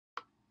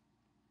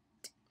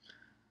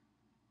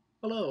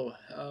Hello.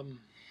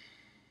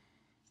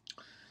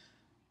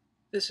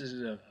 This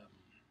is going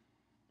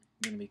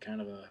to be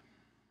kind of a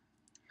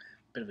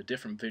bit of a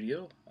different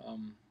video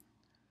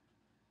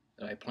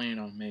that I plan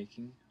on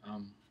making.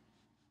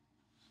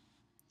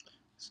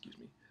 Excuse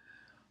me.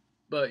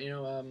 But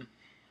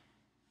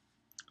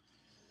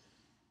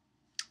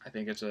I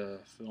think it's a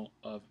film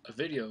of a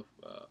video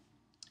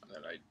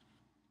that I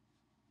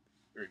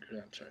very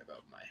good. I'm sorry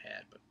about my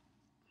hat, but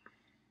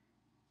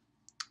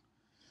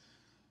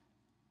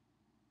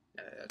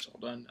that's all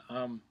done.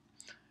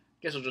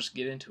 Guess I'll just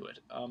get into it.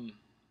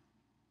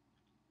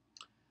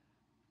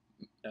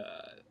 Uh,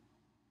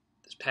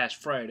 this past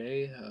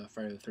Friday,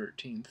 Friday the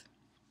 13th,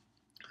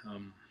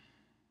 um,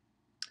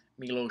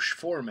 Milos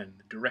Forman,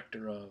 the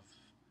director of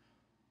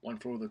One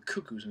Flew Over the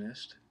Cuckoo's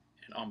Nest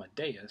and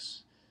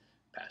Amadeus,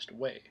 passed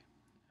away.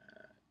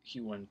 He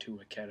won 2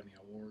 Academy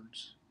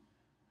Awards,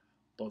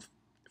 both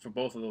for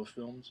both of those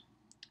films.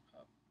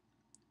 Uh,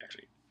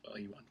 Actually,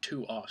 he won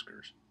 2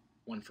 Oscars,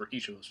 one for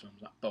each of those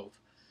films, not both.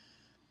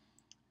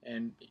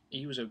 And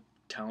he was a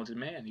talented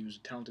man. He was a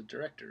talented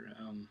director.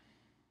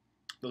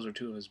 Those are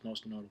 2 of his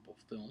most notable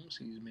films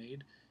he's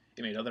made.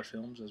 He made other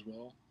films as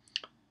well.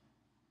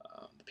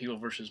 The People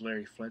versus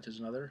Larry Flint is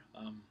another.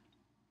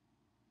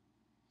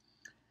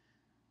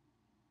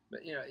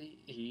 But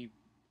he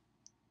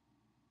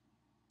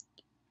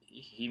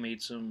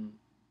made some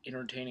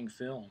entertaining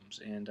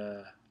films, and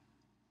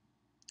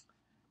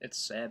it's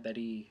sad that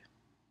he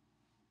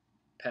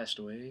passed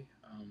away.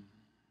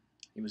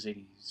 He was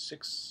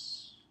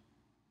 86.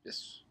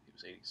 Yes, he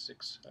was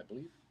 86, I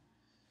believe.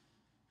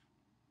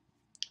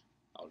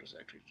 I'll just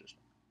actually just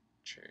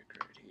check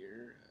right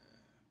here.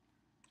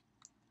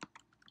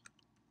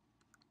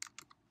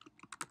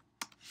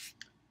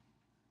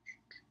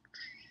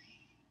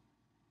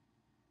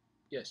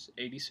 Yes,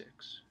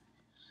 86.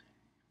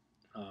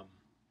 Um,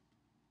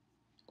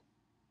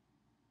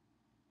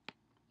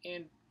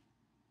 and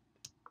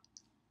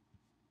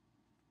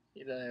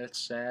that's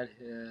sad.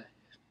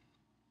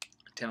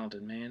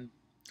 Talented man,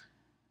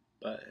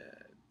 but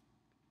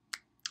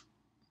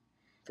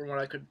from what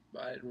I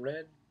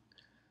read,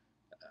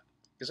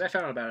 because I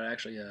found out about it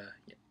actually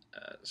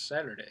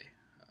Saturday,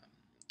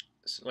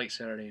 late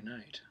Saturday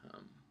night,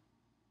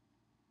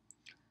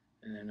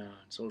 and then on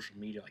social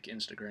media like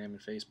Instagram and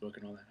Facebook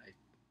and all that,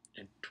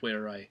 and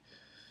Twitter, I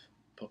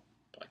put,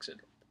 like I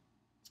said,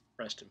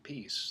 rest in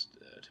peace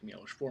to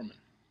Milos Forman.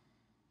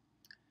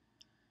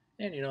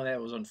 And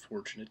that was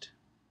unfortunate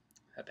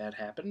that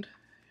happened.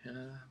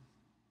 Uh,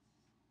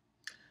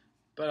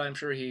 but I'm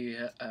sure he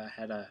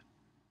had a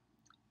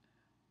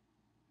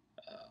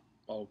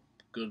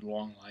good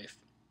long life.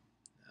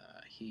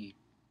 He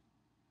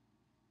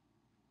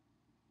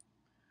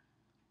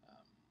um,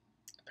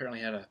 apparently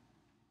had a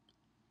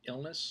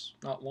illness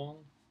not long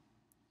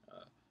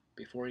uh,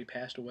 before he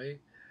passed away.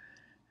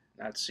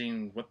 Not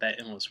seeing what that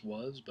illness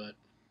was, but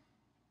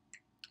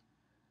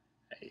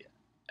I,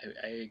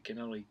 I can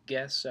only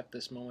guess at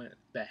this moment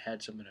that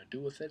had something to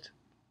do with it,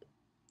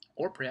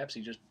 or perhaps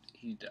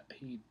he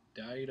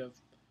died of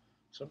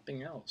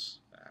something else.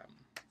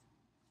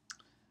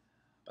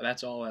 But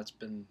that's all that's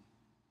been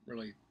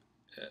really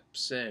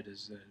said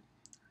is that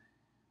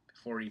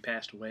before he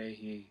passed away,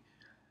 you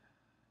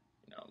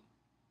know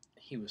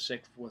he was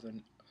sick with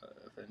an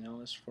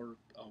illness for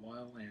a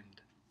while, and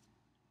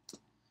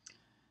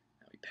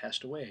he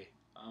passed away.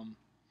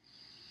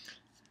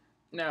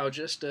 Now,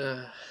 just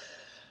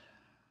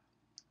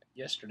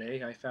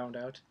yesterday, I found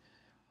out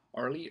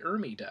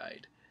Ermey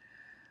died.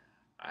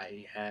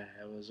 I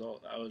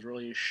was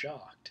really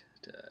shocked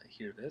to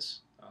hear this.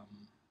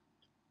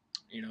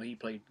 He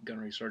played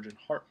Gunnery Sergeant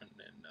Hartman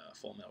in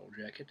Full Metal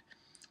Jacket.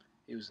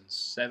 He was in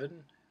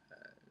Seven.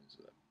 He was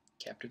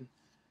a captain.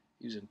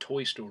 He was in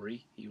Toy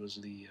Story. He was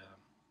the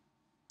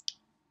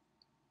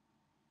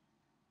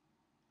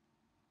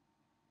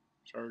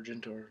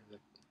sergeant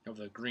of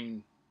the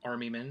Green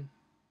Army Men.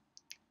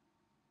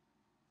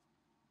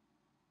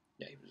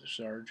 Yeah, he was a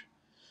sarge.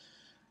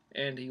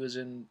 And he was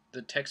in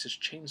the Texas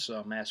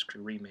Chainsaw Massacre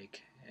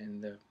remake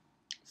and the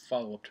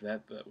follow-up to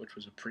that, which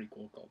was a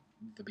prequel called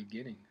The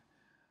Beginning.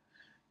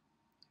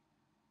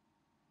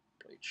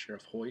 Played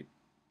Sheriff Hoyt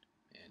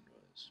and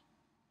was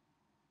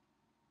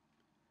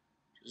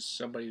just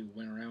somebody who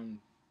went around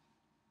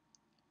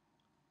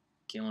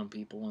killing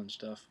people and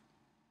stuff.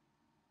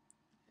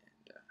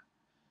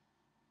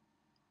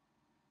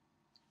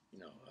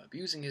 And,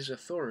 abusing his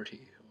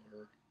authority.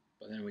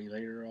 But then we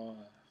later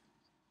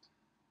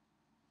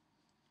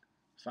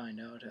find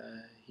out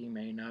he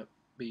may not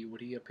be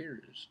what he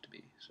appears to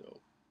be. So,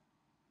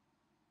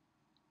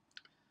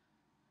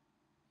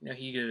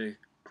 he did a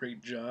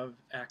great job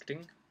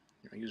acting.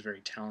 He was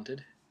very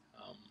talented.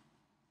 Um,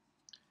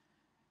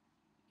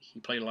 he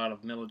played a lot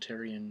of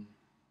military and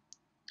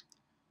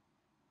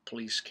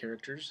police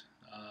characters.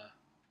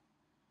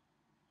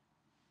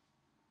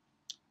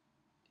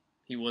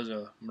 He was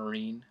a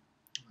Marine,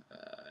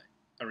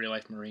 a real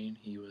life Marine.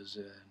 He was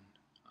in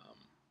um,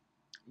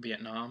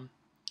 Vietnam,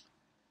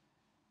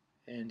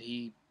 and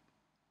he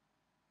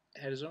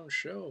had his own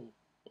show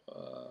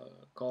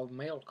called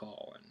Mail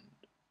Call, and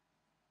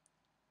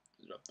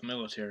the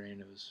military,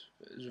 and it was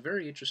a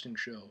very interesting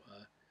show.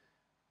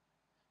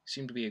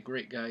 Seemed to be a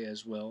great guy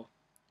as well,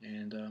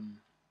 and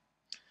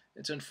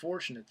it's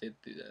unfortunate that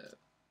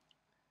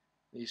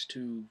these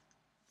two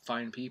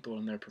fine people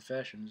in their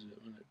professions,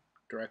 a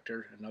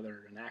director,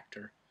 an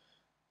actor,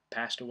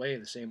 passed away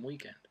the same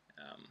weekend.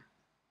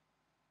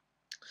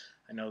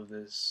 I know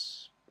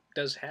this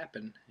does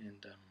happen,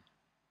 and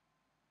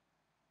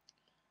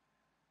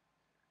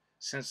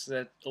since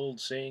that old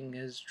saying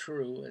is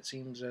true, it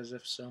seems as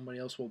if somebody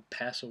else will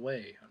pass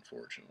away,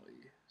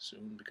 unfortunately,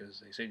 soon, because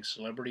they say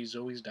celebrities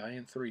always die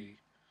in three.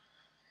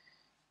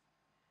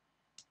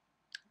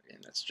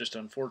 And that's just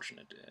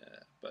unfortunate.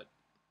 But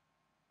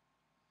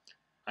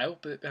I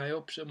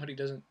hope somebody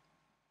doesn't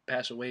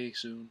pass away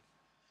soon.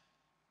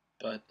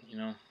 But you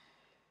know,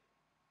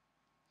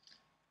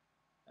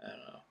 I don't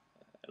know,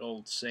 that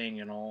old saying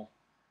and all.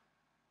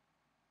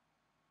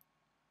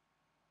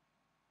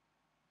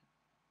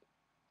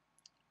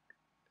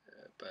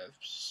 But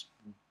if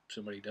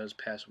somebody does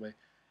pass away,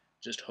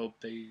 just hope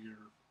they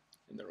are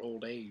in their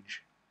old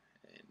age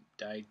and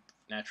died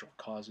natural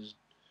causes.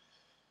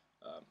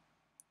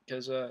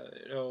 Because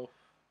you know,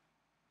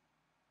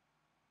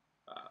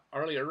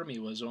 Ermey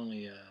was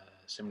only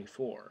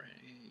 74.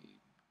 He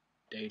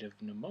died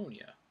of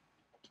pneumonia,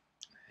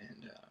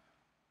 and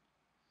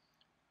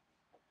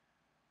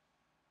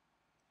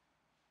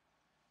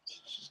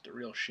it's just a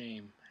real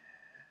shame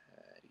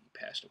he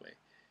passed away.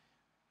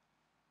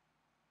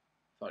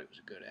 Thought he was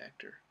a good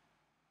actor.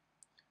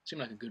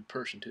 Seemed like a good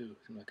person too.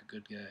 Seemed like a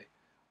good guy.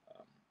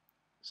 Um,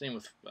 Same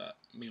with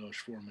Milos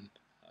Forman.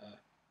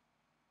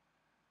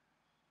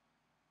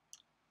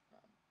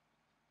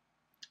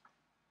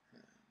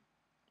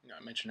 You know,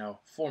 I mentioned how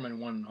Forman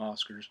won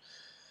Oscars.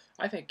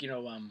 I think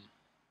uh,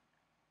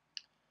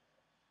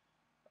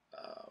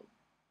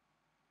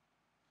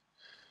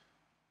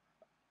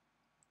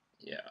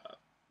 yeah,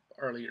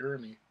 Arlie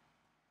Ermey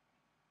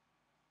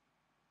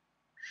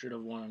should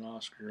have won an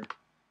Oscar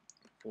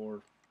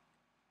for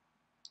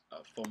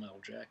Full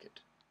Metal Jacket.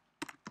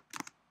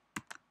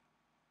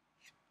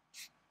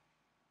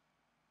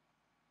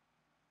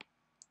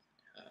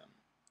 Um,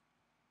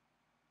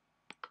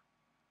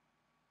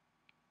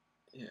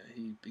 yeah,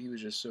 he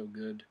was just so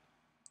good.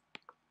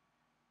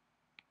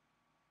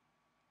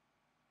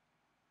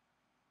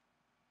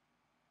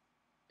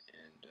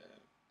 And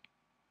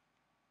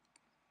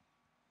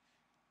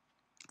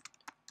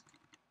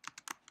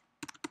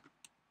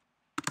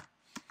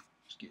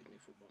excuse me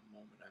for one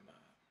moment. I'm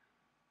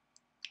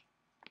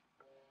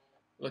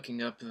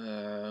looking up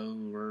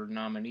who were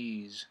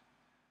nominees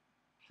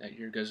that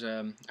year because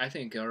I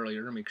think Arlie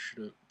Ermey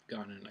should have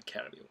gotten an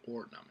Academy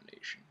Award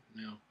nomination.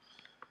 Now,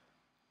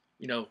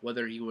 you know,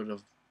 whether he would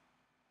have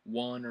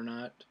won or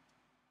not,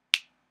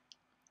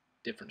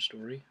 different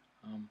story.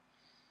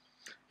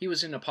 He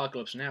was in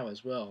Apocalypse Now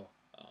as well.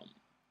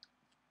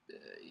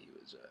 He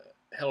was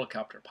a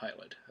helicopter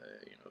pilot.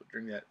 You know,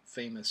 during that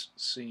famous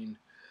scene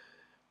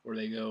where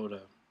they go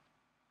to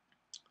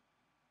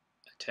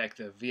attack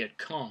the Viet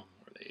Cong,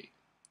 where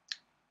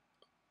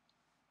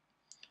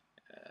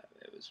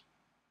it was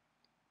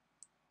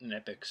an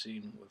epic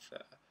scene with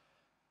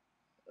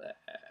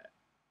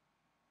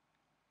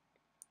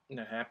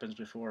that happens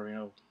before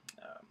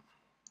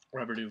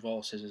Robert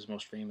Duvall says his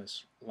most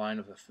famous line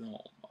of the film,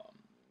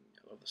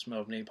 "The smell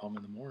of napalm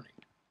in the morning."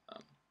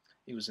 Um,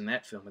 he was in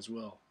that film as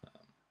well.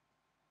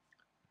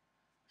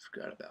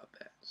 Forgot about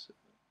that. So,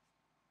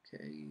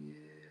 okay,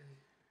 yeah.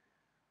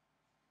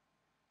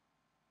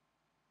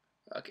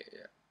 Okay,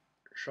 yeah.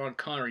 Sean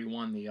Connery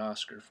won the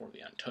Oscar for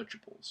The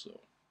Untouchables,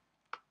 so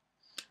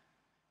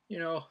you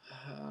know,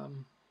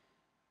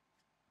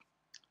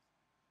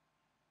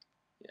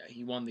 yeah,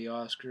 he won the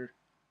Oscar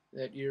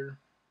that year.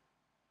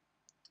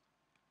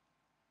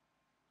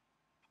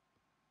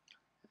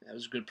 That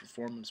was a good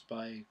performance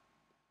by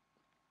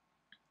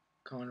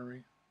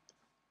Connery.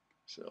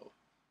 So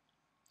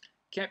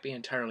can't be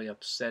entirely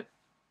upset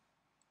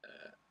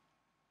uh,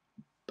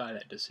 by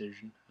that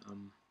decision.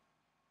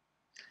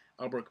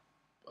 Albert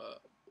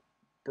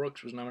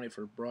Brooks was nominated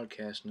for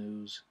Broadcast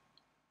News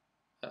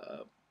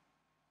uh,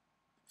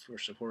 for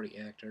supporting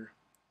actor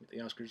with the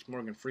Oscars.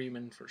 Morgan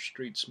Freeman for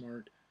Street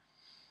Smart.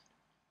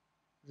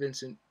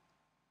 Vincent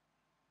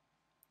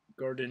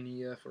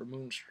Gardenia for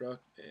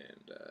Moonstruck,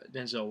 and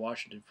Denzel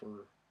Washington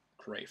for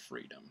Cry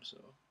Freedom. So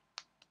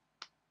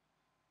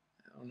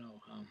I don't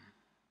know. I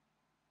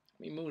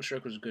mean,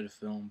 Moonstruck was a good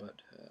film,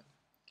 but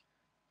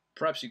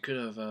perhaps you could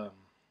have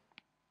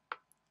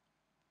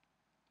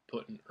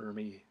put an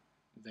Ermey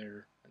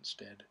there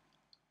instead.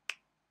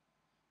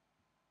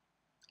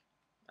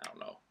 I don't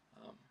know.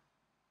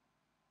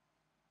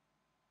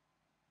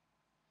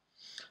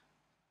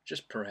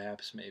 Just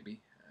perhaps,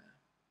 maybe,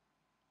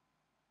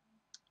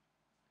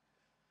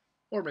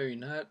 or maybe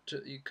not.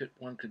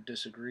 One could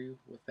disagree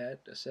with that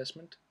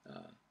assessment,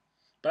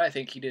 but I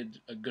think he did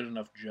a good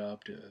enough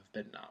job to have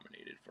been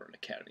nominated for an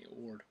Academy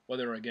Award.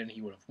 Whether again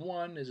he would have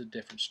won is a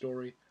different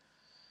story.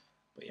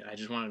 But yeah, I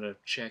just wanted to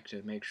check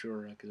to make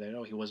sure because I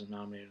know he wasn't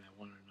nominated. And I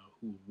wanted to know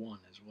who won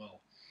as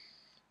well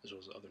as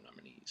other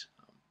nominees.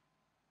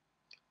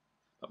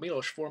 But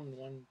Milos Forman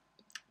won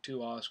 2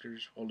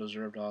 Oscars,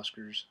 well-deserved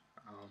Oscars.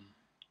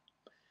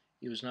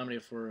 He was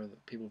nominated for The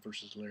People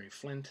vs. Larry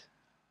Flint.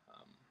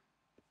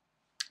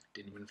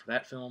 Didn't win for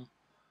that film.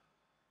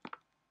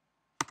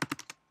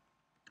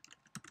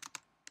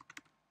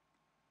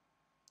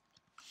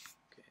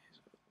 Okay,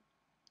 so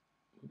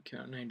we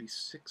came out in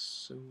 '96,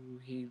 so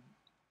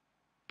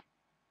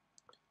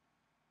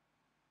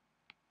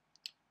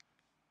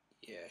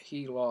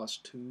he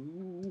lost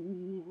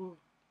to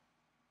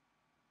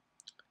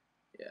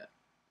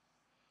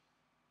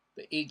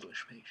The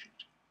English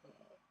Patient.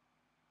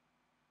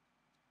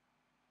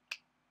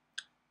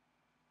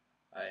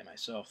 I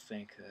myself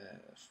think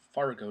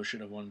Fargo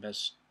should have won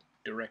Best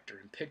Director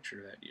and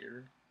Picture that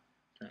year,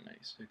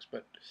 1996.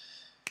 But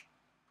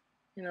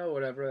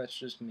whatever. That's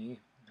just me.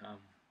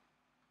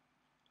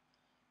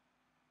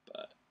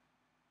 But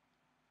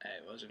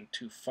I wasn't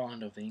too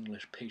fond of The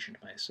English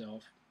Patient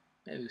myself.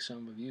 Maybe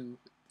some of you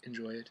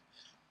enjoy it.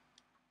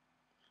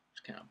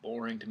 It's kind of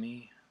boring to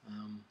me.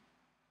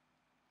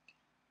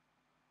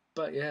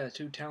 But yeah,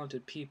 2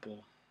 talented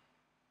people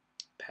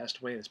passed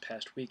away this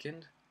past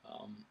weekend.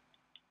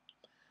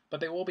 But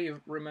they will be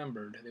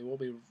remembered. They will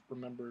be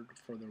remembered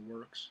for their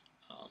works.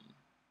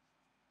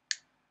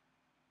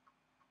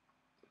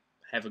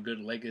 Have a good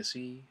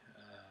legacy.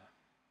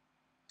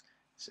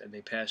 Said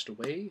they passed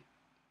away,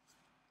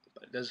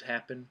 but it does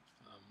happen.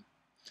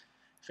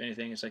 If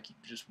anything, it's like you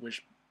just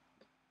wish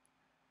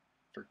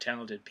for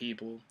talented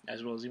people,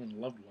 as well as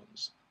even loved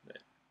ones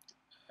that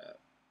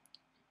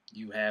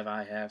you have,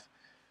 I have.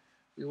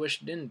 We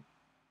wish didn't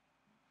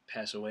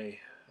pass away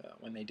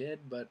when they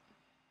did, but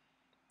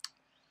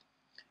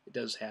it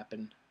does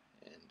happen,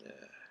 and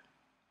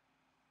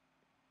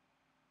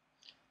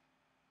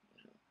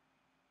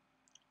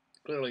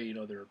clearly,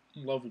 their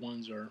loved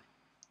ones are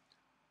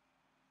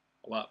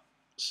a lot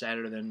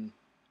sadder than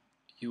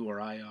you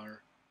or I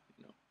are.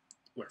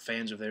 We're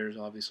fans of theirs,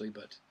 obviously,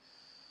 but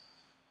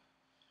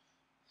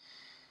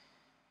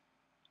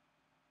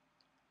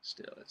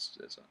still,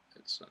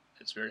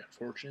 it's very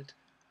unfortunate.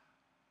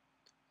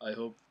 I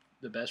hope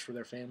the best for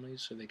their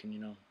families, so they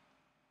can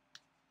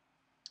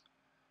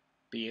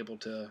be able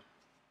to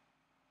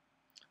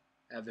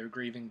have their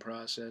grieving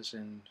process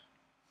and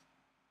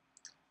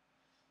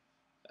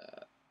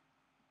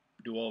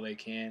do all they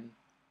can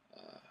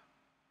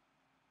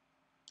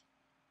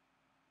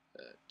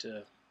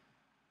to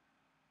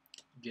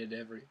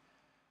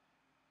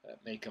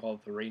make all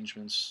the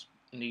arrangements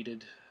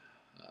needed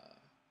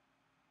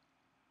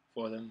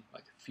for them,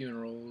 like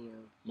funerals or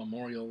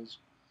memorials,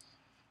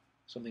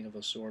 something of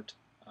the sort.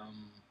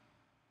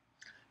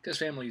 Because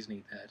families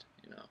need that.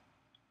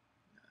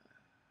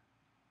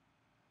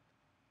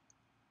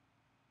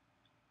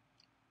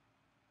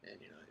 And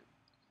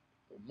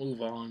we'll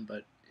move on,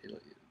 but it'll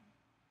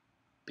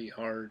be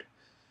hard,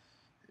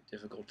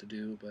 difficult to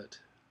do, but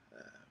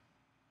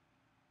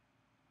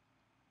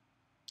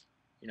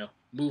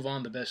move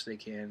on the best they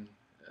can,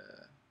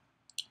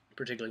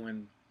 particularly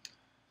when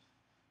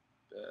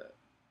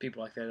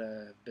people like that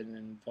have been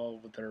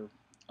involved with their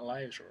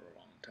lives for a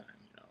long time.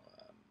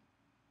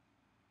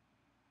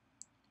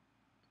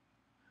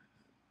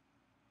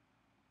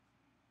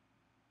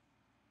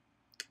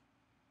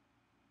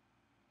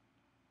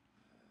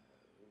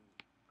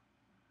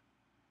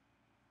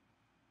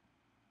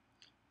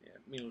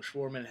 Milos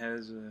Forman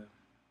has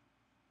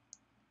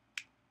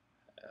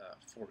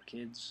 4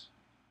 kids.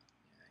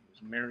 He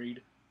was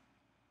married.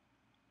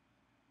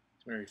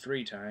 He's married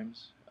 3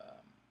 times,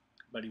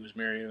 but he was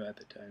married at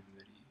the time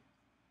that he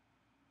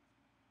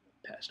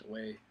passed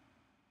away.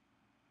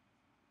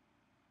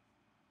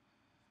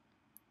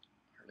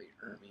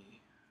 Ermey.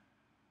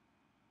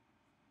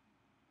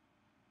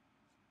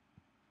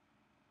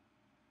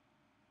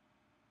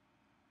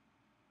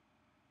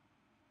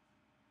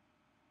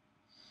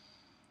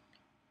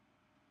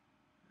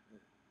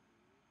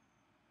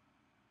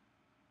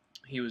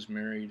 He was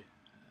married.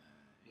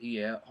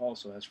 He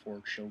also has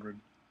 4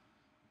 children.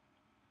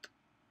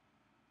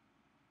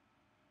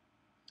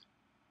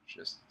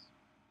 Just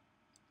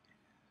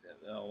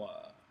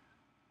they'll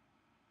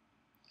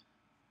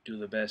do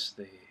the best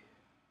they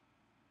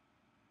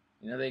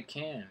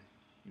can.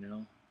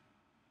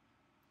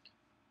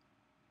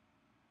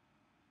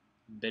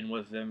 Been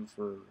with them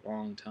for a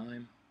long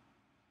time,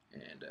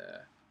 and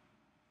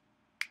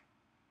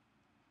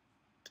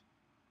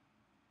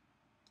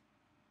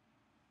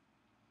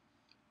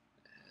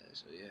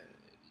so yeah,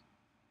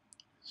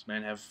 these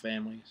men have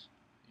families.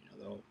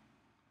 They'll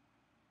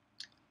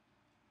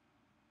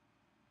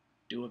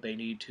do what they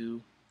need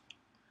to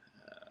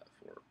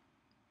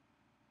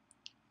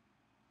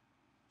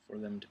for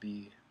them to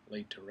be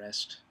laid to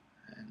rest,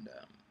 and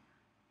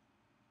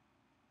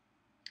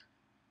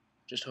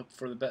just hope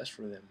for the best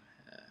for them.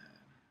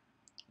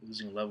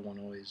 Losing a loved one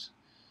always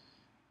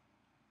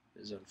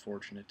is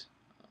unfortunate.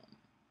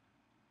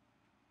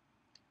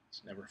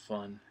 It's never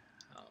fun.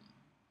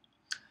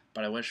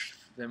 but I wish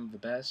them the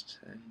best,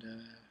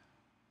 and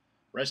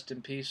rest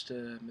in peace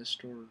to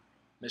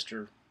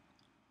Mr.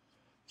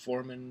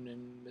 Forman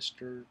and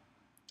Mr.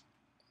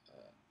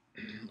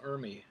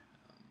 Ermey.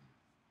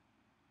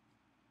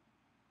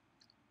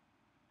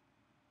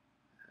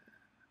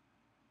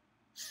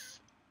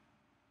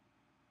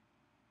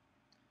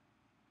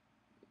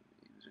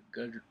 He was a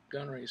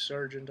gunnery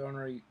sergeant,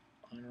 honorary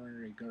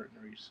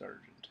gunnery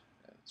sergeant.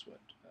 That's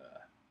what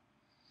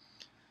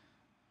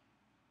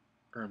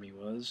Ermey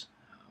was.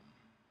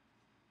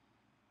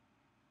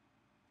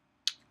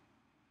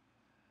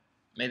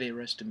 May they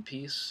rest in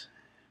peace,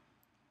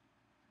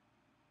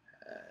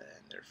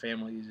 and their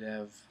families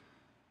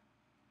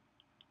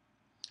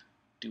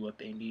do what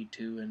they need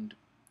to and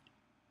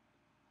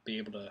be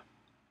able to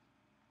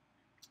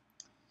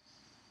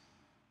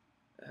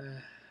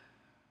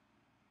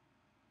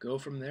go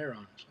from there.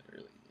 Honestly,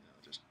 really,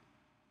 just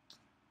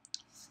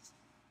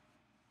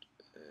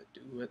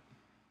do what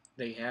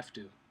they have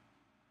to,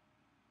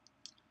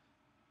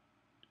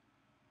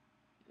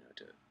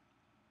 to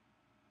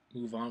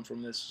move on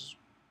from these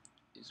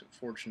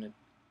unfortunate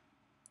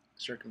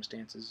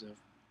circumstances of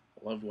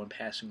a loved one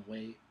passing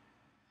away.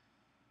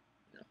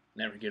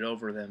 Never get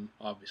over them.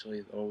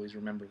 Obviously, always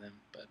remember them,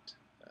 but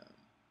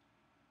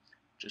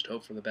just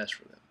hope for the best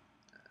for them.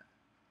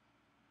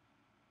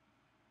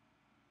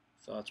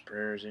 Thoughts,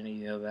 prayers,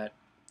 any of that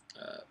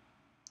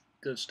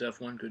good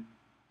stuff one could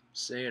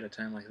say at a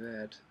time like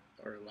that,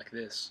 or like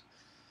this.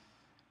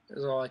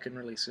 That's all I can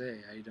really say.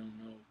 I don't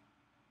know.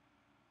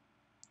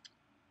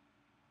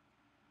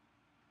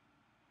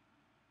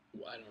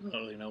 I don't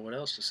really know what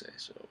else to say,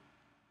 so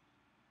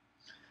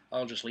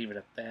I'll just leave it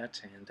at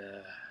that. And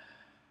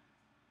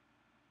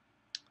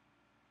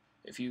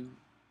if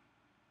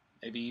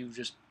maybe you've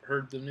just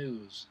heard the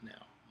news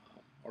now,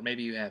 or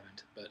maybe you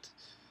haven't,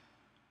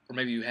 or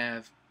maybe you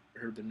have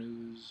heard the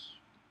news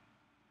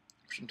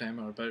sometime,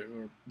 or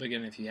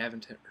again, if you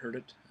haven't heard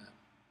it,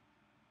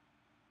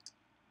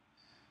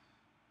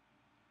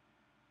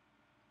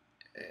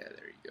 yeah,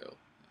 there you go.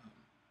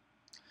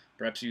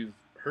 Perhaps you've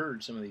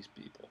heard some of these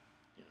people,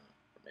 or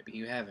maybe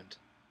you haven't.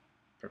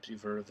 Perhaps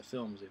you've heard of the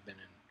films they've been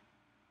in.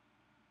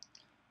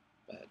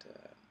 But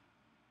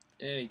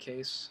in any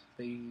case,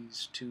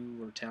 these two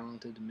were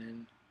talented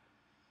men,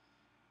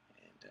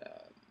 and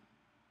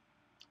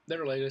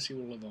their legacy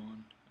will live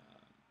on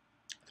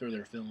through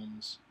their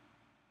films,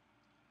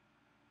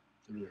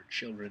 through their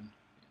children,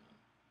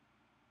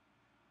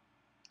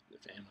 their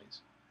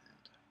families.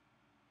 And,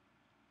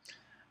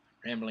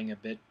 I'm rambling a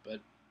bit,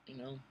 but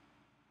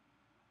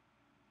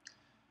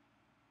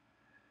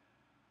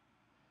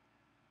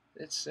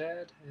it's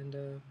sad,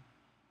 and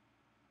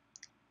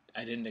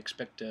I didn't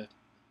expect to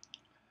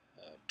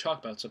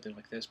talk about something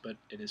like this, but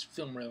it is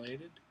film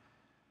related,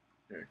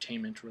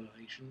 entertainment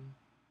relation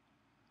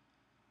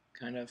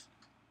kind of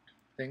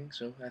thing,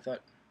 so I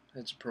thought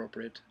that's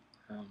appropriate.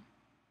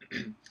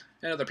 And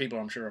other people,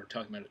 I'm sure, are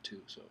talking about it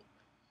too, so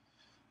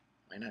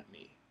why not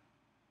me?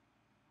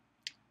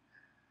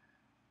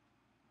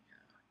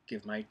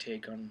 Give my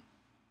take on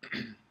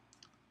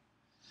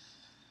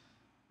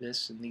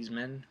this and these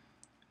men.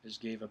 Just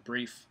gave a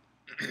brief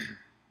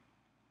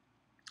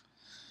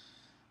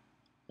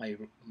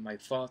my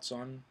thoughts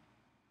on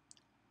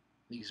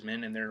these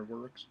men and their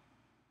works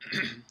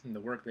and the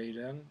work they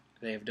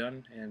have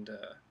done, and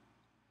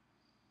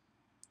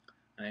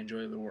I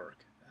enjoy the work.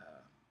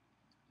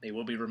 They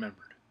will be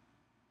remembered.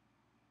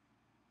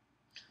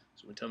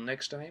 So until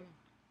next time,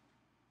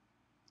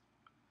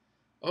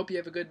 I hope you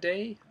have a good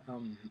day,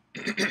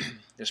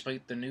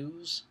 despite the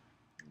news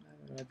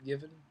I've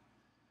given.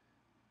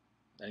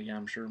 Again,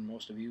 I'm sure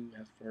most of you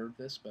have heard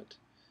this, but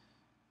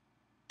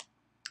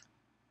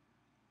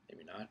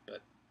maybe not,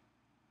 but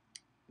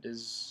it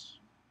is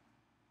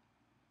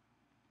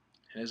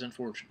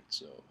unfortunate,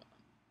 so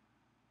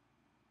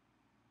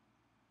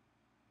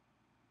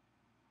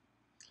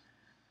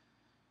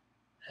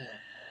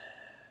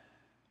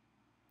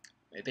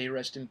may they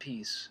rest in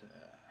peace.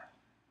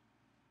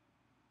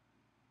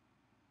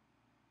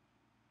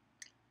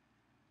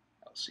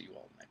 I'll see you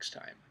all next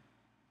time.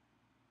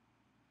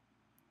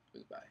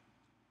 Goodbye.